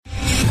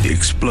The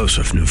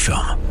explosive new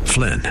film,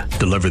 Flynn,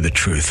 deliver the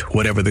truth,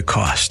 whatever the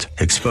cost.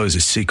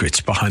 Exposes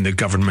secrets behind the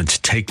government's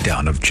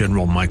takedown of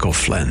General Michael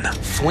Flynn.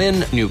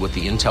 Flynn knew what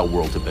the intel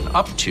world had been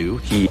up to.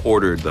 He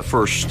ordered the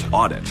first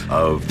audit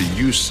of the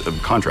use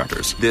of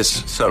contractors.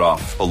 This set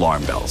off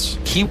alarm bells.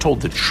 He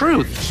told the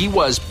truth. He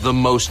was the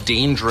most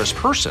dangerous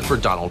person for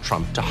Donald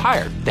Trump to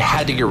hire. They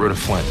had to get rid of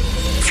Flynn.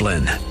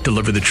 Flynn,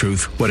 deliver the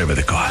truth, whatever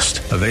the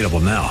cost. Available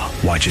now.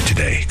 Watch it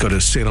today. Go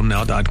to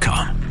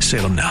salemnow.com.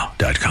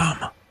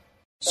 salemnow.com.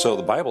 So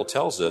the Bible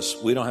tells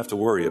us we don't have to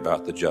worry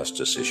about the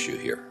justice issue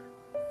here.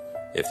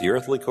 If the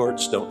earthly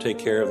courts don't take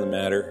care of the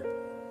matter,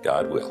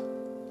 God will.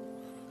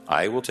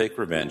 I will take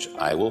revenge.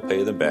 I will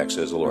pay them back,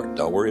 says the Lord.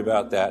 Don't worry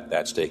about that.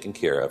 That's taken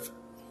care of.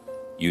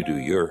 You do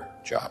your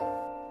job.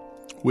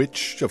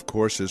 Which, of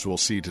course, as we'll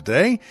see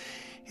today,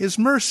 is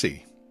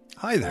mercy.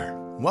 Hi there.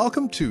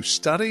 Welcome to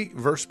Study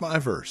Verse by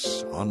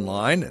Verse,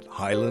 online at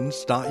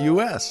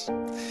highlands.us.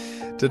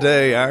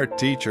 Today, our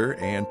teacher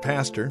and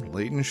pastor,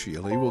 Leighton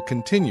Sheely, will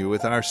continue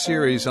with our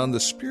series on the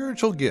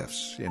spiritual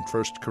gifts in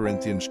 1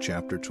 Corinthians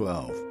chapter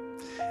 12.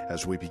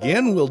 As we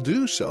begin, we'll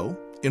do so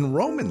in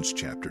Romans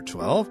chapter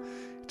 12.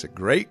 It's a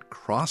great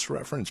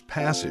cross-reference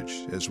passage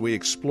as we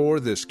explore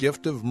this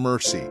gift of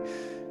mercy.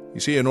 You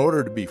see, in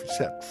order to be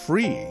set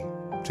free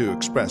to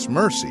express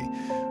mercy,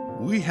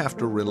 we have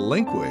to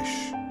relinquish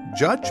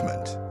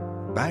judgment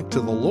back to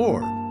the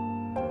Lord.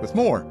 With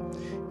more,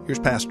 here's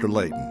Pastor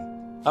Leighton.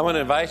 I want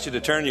to invite you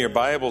to turn your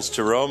Bibles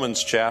to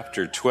Romans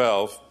chapter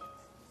 12.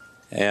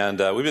 And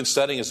we've been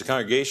studying as a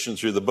congregation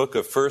through the book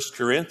of 1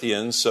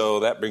 Corinthians,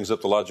 so that brings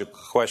up the logical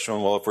question,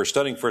 well, if we're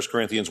studying 1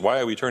 Corinthians, why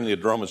are we turning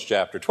to Romans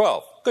chapter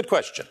 12? Good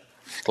question.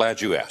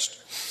 Glad you asked.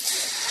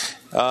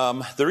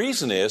 The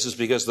reason is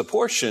because the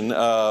portion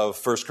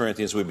of 1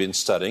 Corinthians we've been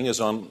studying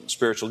is on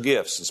spiritual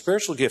gifts. And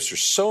spiritual gifts are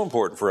so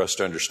important for us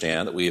to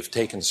understand that we have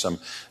taken some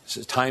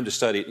time to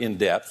study it in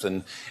depth.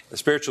 And the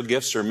spiritual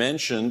gifts are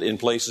mentioned in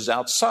places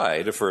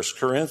outside of 1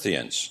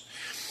 Corinthians.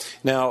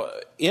 Now,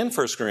 in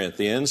 1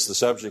 Corinthians, the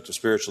subject of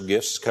spiritual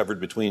gifts is covered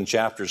between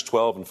chapters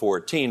 12 and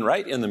 14.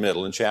 Right in the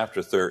middle, in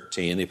chapter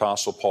 13, the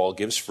Apostle Paul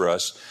gives for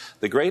us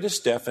the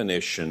greatest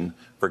definition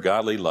for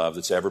godly love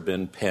that's ever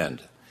been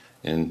penned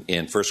in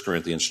 1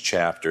 Corinthians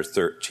chapter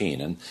 13.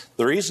 And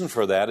the reason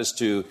for that is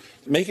to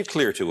make it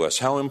clear to us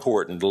how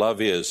important love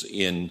is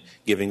in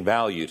giving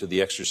value to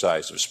the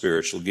exercise of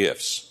spiritual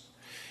gifts.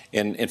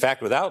 In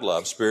fact, without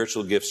love,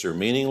 spiritual gifts are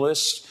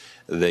meaningless.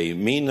 They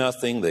mean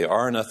nothing, they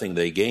are nothing,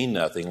 they gain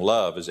nothing.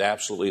 Love is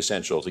absolutely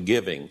essential to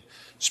giving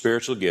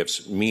spiritual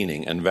gifts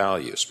meaning and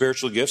value.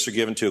 Spiritual gifts are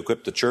given to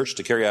equip the church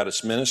to carry out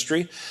its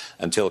ministry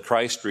until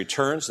Christ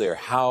returns. They are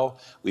how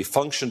we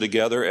function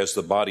together as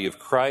the body of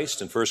Christ.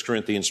 In 1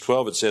 Corinthians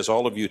 12, it says,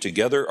 all of you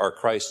together are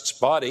Christ's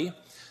body,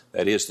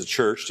 that is the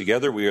church.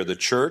 Together we are the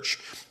church,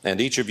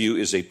 and each of you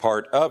is a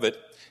part of it.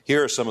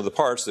 Here are some of the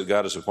parts that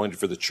God has appointed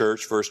for the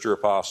church. First are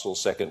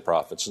apostles, second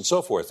prophets, and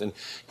so forth. And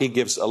he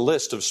gives a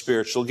list of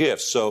spiritual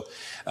gifts. So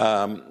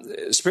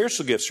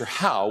spiritual gifts are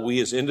how we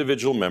as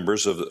individual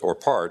members or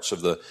parts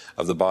of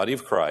the body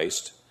of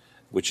Christ,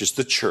 which is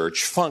the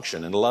church,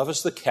 function. And love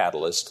is the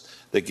catalyst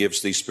that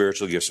gives these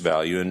spiritual gifts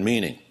value and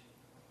meaning.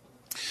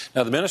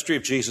 Now, the ministry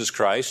of Jesus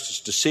Christ is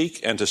to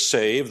seek and to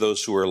save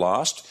those who are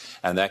lost,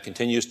 and that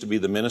continues to be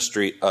the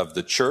ministry of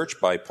the church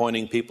by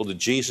pointing people to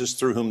Jesus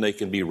through whom they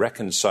can be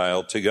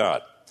reconciled to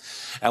God.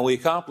 And we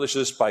accomplish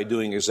this by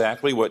doing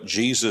exactly what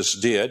Jesus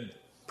did,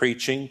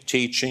 preaching,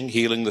 teaching,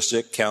 healing the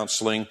sick,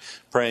 counseling,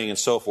 praying, and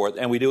so forth.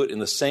 And we do it in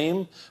the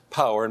same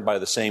power and by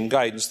the same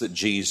guidance that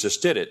Jesus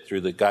did it,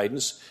 through the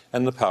guidance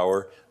and the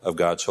power of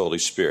God's Holy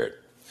Spirit.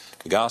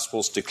 The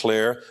Gospels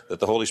declare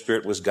that the Holy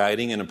Spirit was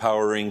guiding and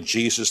empowering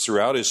Jesus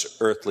throughout his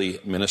earthly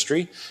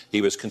ministry.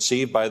 He was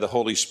conceived by the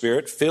Holy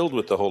Spirit, filled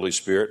with the Holy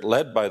Spirit,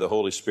 led by the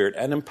Holy Spirit,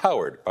 and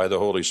empowered by the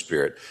Holy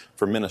Spirit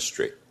for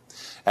ministry.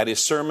 At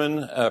his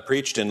sermon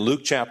preached in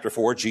Luke chapter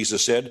 4,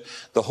 Jesus said,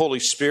 the Holy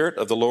Spirit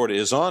of the Lord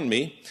is on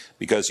me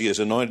because he has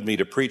anointed me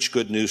to preach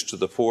good news to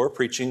the poor.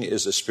 Preaching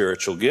is a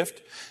spiritual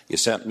gift. He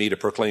sent me to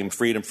proclaim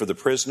freedom for the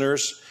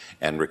prisoners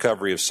and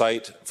recovery of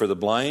sight for the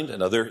blind,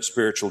 another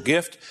spiritual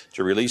gift,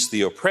 to release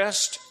the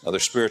oppressed, another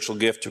spiritual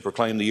gift, to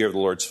proclaim the year of the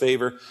Lord's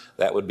favor.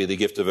 That would be the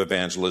gift of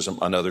evangelism,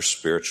 another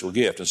spiritual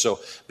gift. And so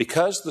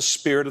because the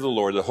Spirit of the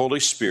Lord, the Holy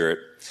Spirit,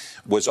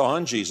 was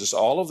on Jesus,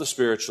 all of the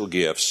spiritual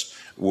gifts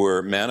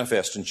were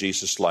manifest in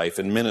Jesus' life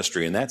and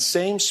ministry. And that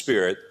same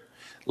Spirit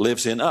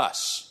lives in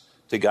us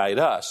to guide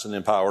us and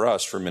empower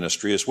us for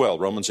ministry as well.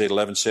 Romans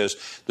 8:11 says,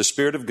 the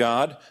Spirit of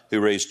God who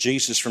raised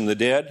Jesus from the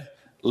dead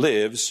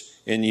lives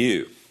in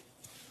you.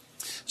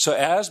 So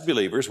as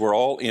believers, we're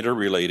all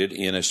interrelated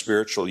in a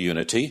spiritual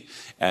unity,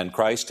 and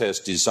Christ has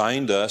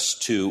designed us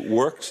to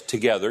work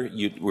together.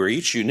 We're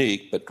each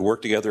unique, but to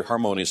work together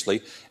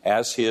harmoniously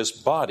as his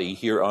body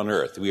here on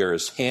earth. We are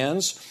his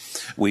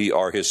hands, we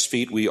are his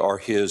feet, we are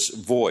his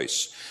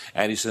voice.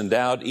 And he's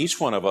endowed each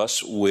one of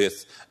us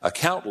with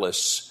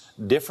countless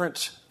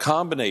different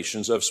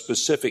combinations of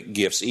specific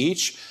gifts,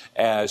 each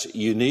as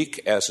unique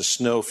as a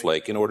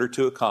snowflake, in order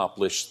to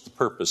accomplish the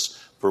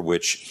purpose for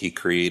which he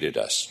created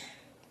us.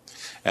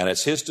 And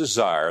it's his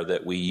desire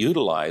that we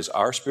utilize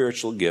our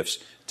spiritual gifts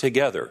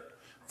together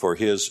for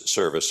his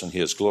service and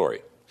his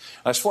glory.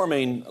 There's four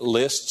main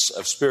lists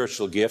of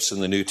spiritual gifts in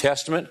the New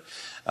Testament.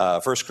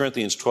 1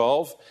 Corinthians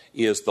 12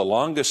 is the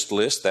longest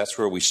list. That's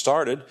where we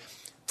started.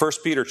 1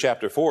 Peter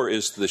chapter 4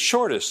 is the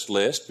shortest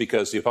list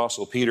because the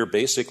Apostle Peter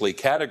basically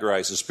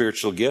categorizes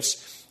spiritual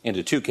gifts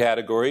into two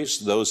categories,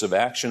 those of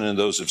action and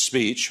those of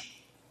speech.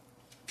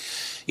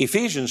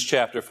 Ephesians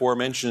chapter 4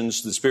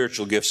 mentions the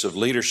spiritual gifts of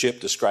leadership,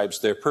 describes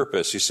their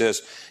purpose. He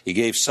says, he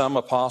gave some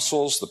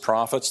apostles, the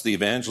prophets, the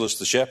evangelists,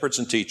 the shepherds,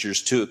 and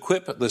teachers to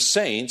equip the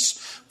saints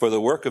for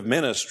the work of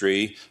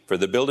ministry, for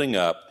the building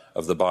up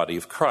of the body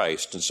of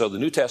Christ. And so the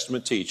New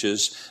Testament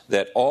teaches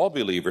that all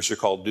believers are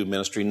called to do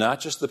ministry,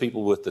 not just the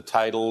people with the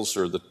titles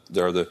or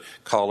the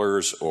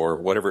collars or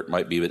whatever it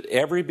might be, but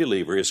every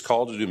believer is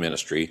called to do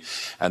ministry.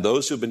 And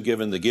those who've been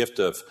given the gift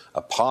of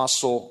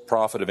apostle,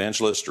 prophet,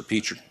 evangelist, or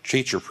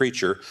teacher,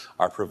 preacher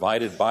are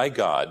provided by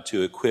God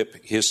to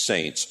equip his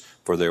saints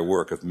for their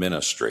work of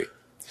ministry.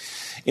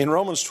 In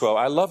Romans 12,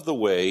 I love the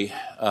way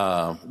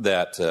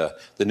that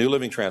the New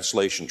Living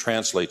Translation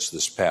translates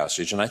this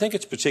passage, and I think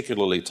it's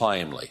particularly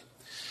timely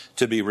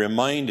to be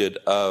reminded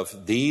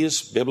of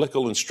these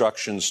biblical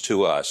instructions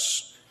to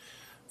us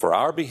for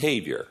our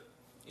behavior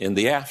in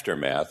the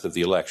aftermath of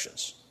the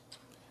elections.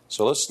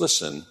 So let's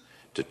listen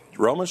to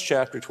Romans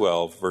chapter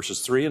 12,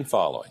 verses 3 and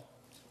following.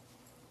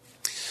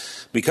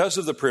 Because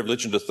of the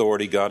privilege and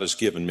authority God has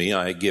given me,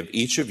 I give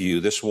each of you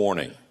this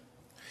warning.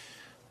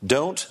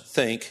 Don't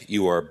think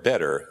you are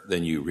better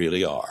than you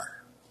really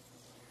are.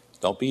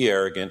 Don't be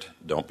arrogant.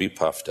 Don't be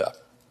puffed up.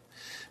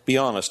 Be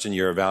honest in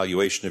your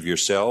evaluation of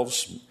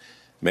yourselves,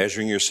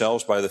 measuring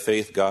yourselves by the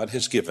faith God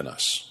has given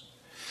us.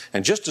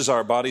 And just as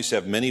our bodies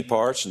have many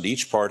parts and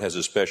each part has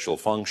a special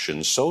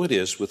function, so it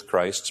is with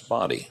Christ's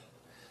body.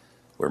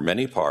 We're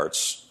many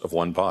parts of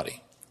one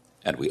body,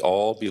 and we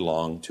all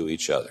belong to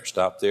each other.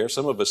 Stop there.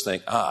 Some of us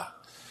think, I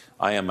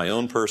am my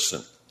own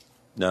person.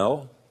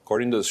 No.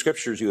 According to the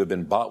Scriptures, you have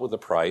been bought with a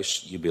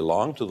price. You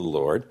belong to the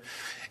Lord.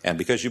 And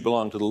because you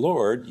belong to the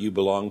Lord, you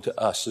belong to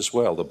us as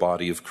well, the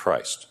body of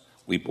Christ.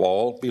 We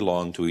all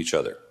belong to each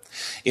other.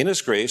 In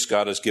His grace,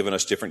 God has given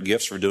us different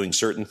gifts for doing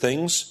certain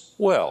things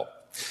well.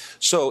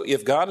 So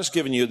if God has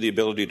given you the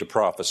ability to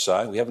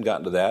prophesy, we haven't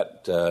gotten to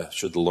that,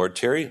 should the Lord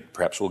tarry.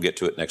 Perhaps we'll get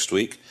to it next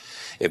week.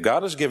 If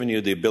God has given you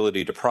the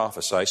ability to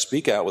prophesy,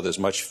 speak out with as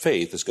much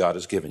faith as God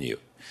has given you.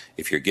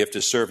 If your gift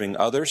is serving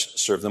others,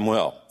 serve them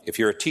well. If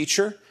you're a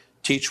teacher,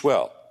 teach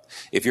well.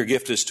 If your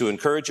gift is to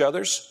encourage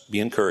others, be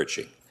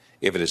encouraging.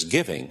 If it is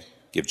giving,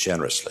 give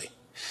generously.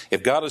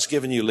 If God has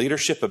given you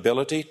leadership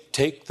ability,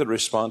 take the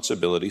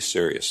responsibility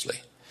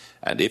seriously.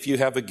 And if you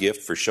have a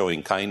gift for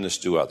showing kindness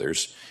to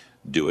others,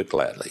 do it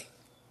gladly.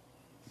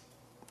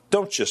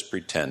 Don't just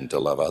pretend to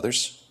love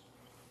others.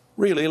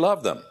 Really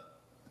love them.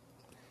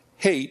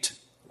 Hate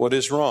what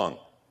is wrong.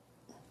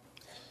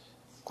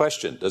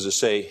 Question, does it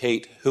say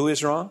hate who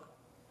is wrong?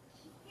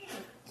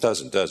 It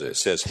doesn't, does it? It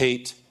says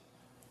hate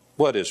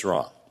what is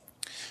wrong.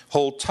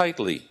 Hold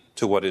tightly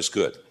to what is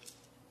good.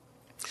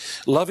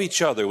 Love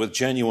each other with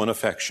genuine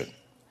affection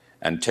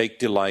and take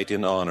delight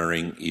in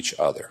honoring each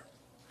other.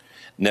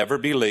 Never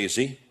be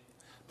lazy,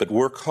 but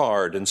work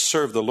hard and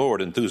serve the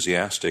Lord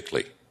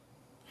enthusiastically.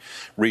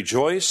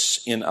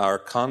 Rejoice in our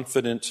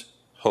confident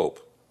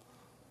hope.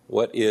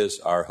 What is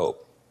our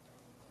hope?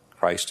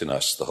 Christ in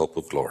us, the hope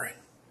of glory.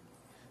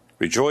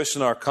 Rejoice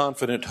in our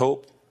confident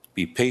hope,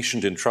 be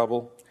patient in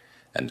trouble,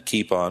 and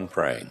keep on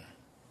praying.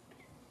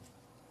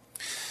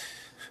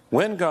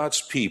 When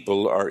God's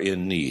people are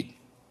in need,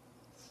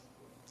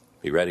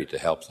 be ready to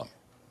help them.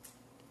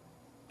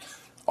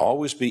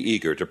 Always be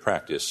eager to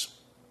practice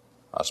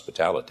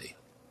hospitality.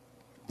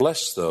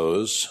 Bless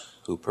those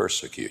who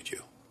persecute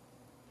you.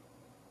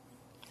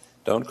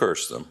 Don't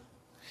curse them.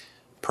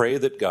 Pray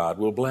that God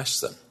will bless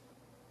them.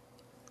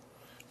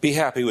 Be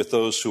happy with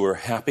those who are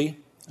happy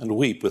and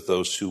weep with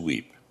those who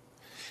weep.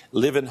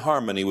 Live in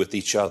harmony with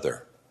each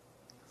other.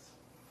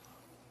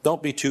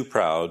 Don't be too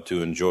proud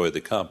to enjoy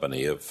the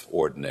company of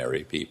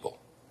ordinary people.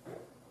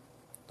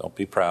 Don't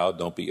be proud,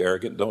 don't be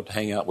arrogant, don't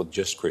hang out with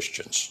just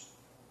Christians.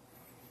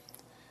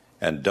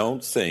 And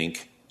don't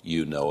think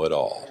you know it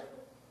all.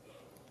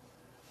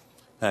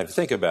 Now, if you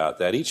think about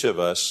that, each of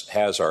us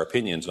has our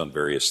opinions on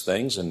various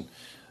things, and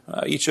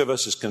each of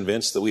us is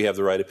convinced that we have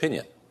the right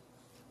opinion.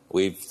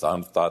 We've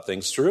thought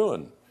things through,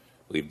 and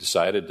we've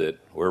decided that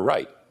we're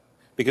right.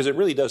 Because it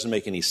really doesn't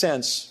make any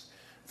sense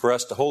for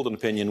us to hold an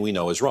opinion we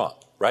know is wrong,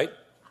 right?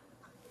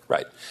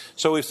 Right.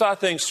 So we've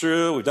thought things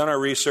through, we've done our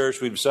research,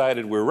 we've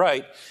decided we're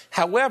right.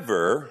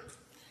 However,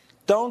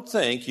 don't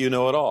think you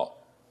know it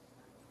all.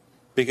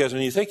 Because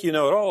when you think you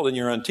know it all, then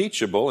you're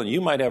unteachable, and you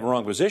might have a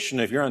wrong position.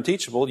 If you're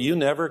unteachable, you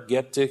never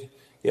get to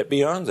get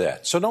beyond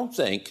that. So don't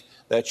think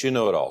that you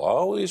know it all.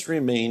 Always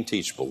remain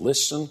teachable.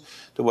 Listen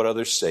to what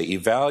others say.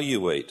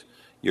 Evaluate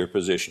your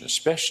position,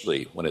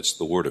 especially when it's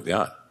the Word of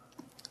God.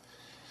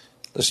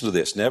 Listen to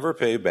this. Never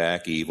pay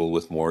back evil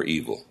with more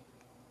evil.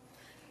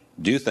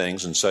 Do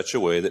things in such a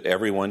way that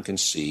everyone can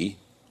see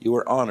you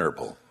are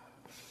honorable.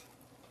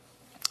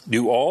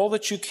 Do all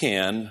that you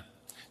can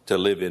to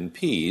live in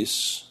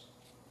peace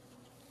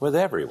with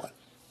everyone.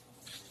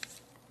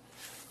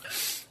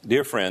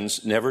 Dear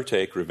friends, never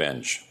take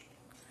revenge.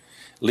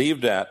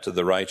 Leave that to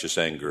the righteous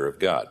anger of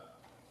God.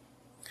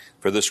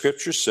 For the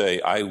scriptures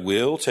say, I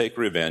will take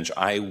revenge,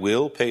 I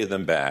will pay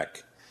them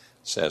back,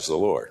 says the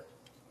Lord.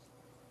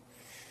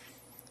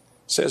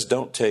 It says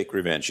don't take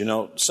revenge. You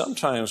know,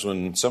 sometimes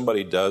when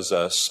somebody does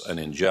us an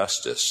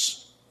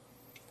injustice,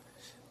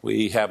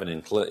 we have an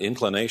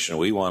inclination,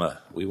 we want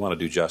to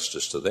do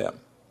justice to them.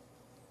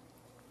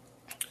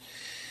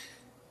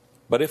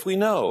 But if we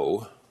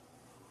know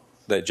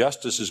that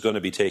justice is going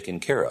to be taken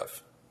care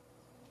of,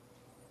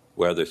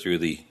 whether through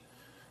the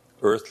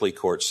earthly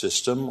court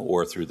system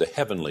or through the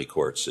heavenly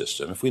court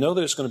system, if we know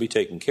that it's going to be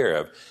taken care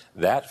of,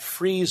 that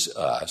frees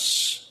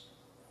us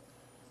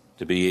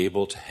to be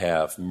able to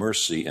have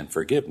mercy and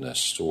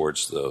forgiveness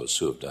towards those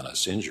who have done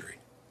us injury.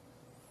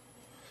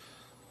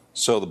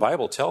 So the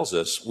Bible tells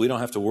us we don't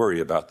have to worry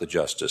about the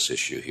justice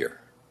issue here.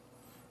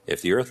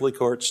 If the earthly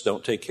courts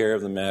don't take care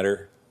of the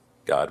matter,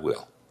 God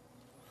will.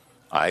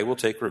 I will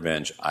take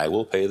revenge. I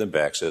will pay them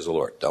back, says the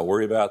Lord. Don't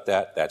worry about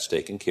that. That's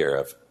taken care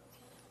of.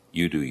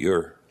 You do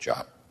your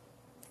job.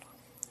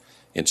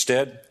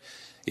 Instead,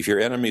 if your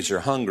enemies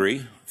are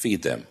hungry,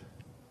 feed them.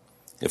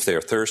 If they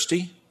are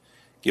thirsty,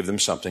 give them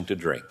something to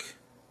drink.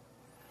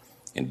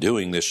 In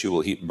doing this, you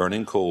will heap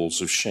burning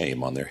coals of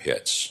shame on their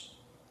heads.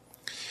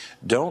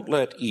 Don't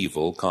let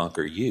evil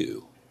conquer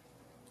you,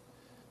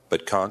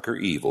 but conquer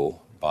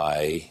evil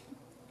by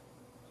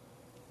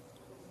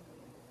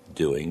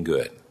doing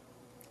good.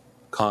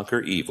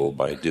 Conquer evil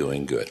by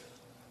doing good.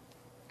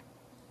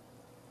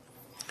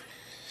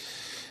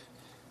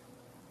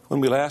 When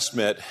we last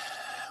met,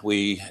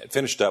 we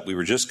finished up, we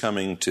were just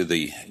coming to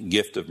the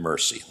gift of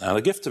mercy. Now,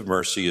 the gift of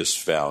mercy is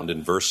found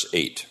in verse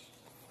 8.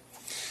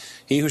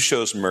 He who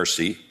shows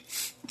mercy,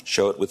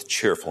 show it with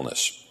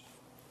cheerfulness.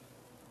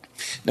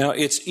 Now,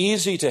 it's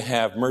easy to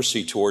have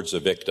mercy towards a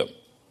victim,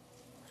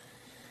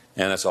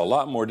 and it's a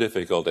lot more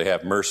difficult to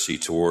have mercy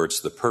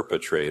towards the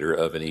perpetrator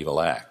of an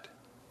evil act.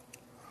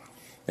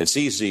 It's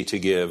easy to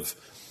give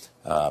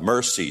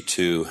mercy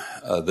to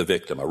the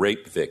victim, a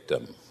rape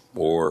victim,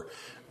 or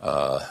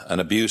an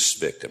abuse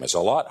victim. It's a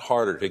lot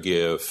harder to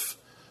give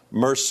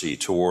mercy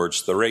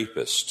towards the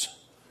rapist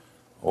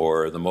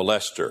or the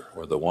molester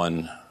or the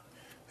one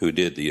who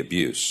did the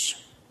abuse.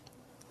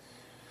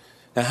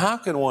 Now, how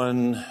can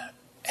one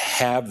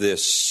have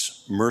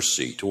this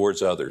mercy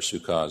towards others who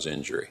cause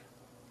injury?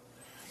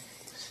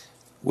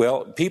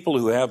 Well, people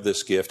who have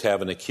this gift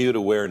have an acute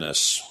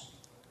awareness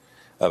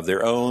of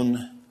their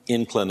own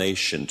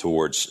inclination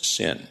towards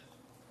sin.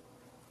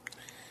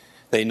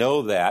 They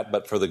know that,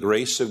 but for the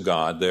grace of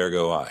God, there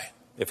go I.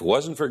 If it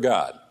wasn't for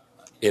God,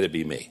 it'd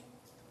be me.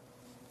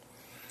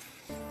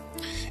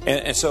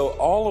 And so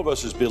all of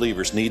us as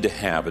believers need to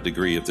have a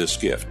degree of this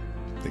gift.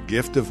 The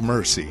gift of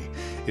mercy.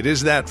 It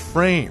is that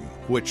frame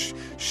which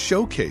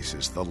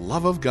showcases the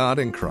love of God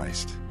in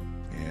Christ.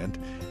 And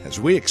as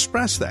we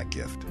express that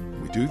gift,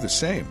 we do the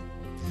same.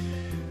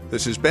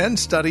 This has been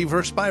Study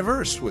Verse by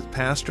Verse with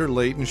Pastor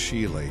Leighton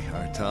Sheely.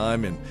 Our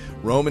time in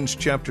Romans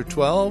chapter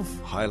 12,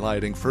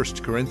 highlighting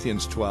 1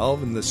 Corinthians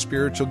 12 and the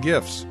spiritual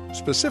gifts,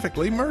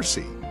 specifically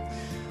mercy.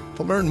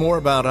 To learn more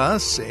about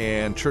us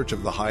and Church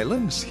of the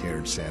Highlands here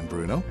in San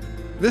Bruno,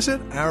 visit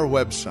our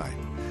website,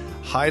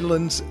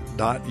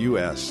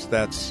 highlands.us.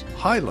 That's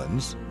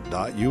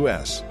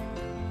highlands.us.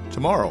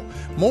 Tomorrow,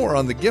 more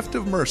on the gift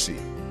of mercy.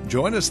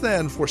 Join us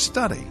then for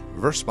Study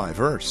Verse by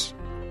Verse.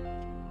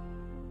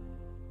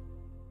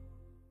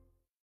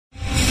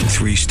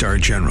 3-star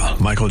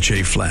General Michael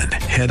J. Flynn,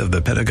 head of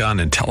the Pentagon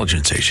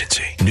Intelligence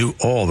Agency, knew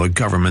all the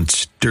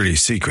government's dirty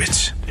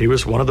secrets. He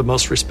was one of the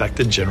most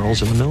respected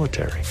generals in the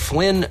military.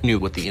 Flynn knew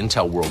what the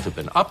intel world had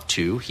been up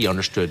to. He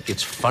understood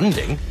its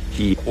funding.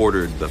 He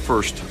ordered the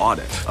first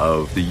audit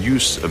of the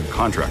use of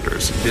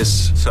contractors.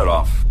 This set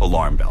off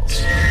alarm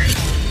bells.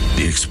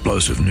 The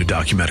explosive new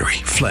documentary,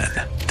 Flynn,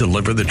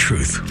 Deliver the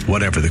Truth,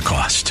 Whatever the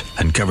Cost,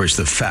 uncovers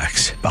the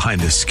facts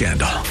behind this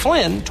scandal.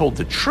 Flynn told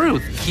the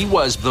truth. He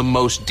was the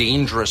most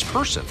dangerous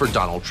person for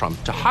Donald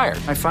Trump to hire.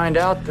 I find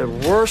out the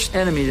worst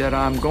enemy that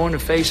I'm going to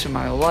face in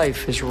my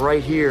life is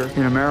right here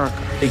in America.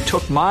 They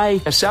took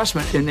my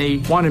assessment and they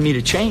wanted me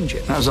to change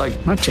it. And I was like,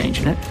 I'm not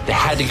changing it. They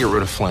had to get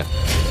rid of Flynn.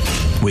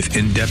 With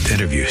in-depth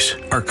interviews,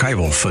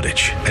 archival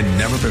footage, and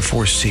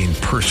never-before-seen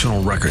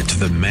personal records of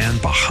the man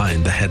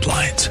behind the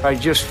headlines. I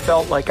just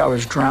felt like I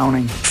was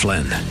drowning.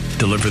 Flynn,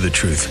 Deliver the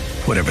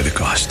Truth, Whatever the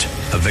Cost.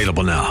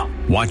 Available now.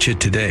 Watch it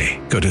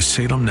today. Go to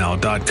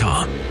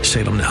salemnow.com.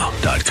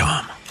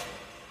 salemnow.com.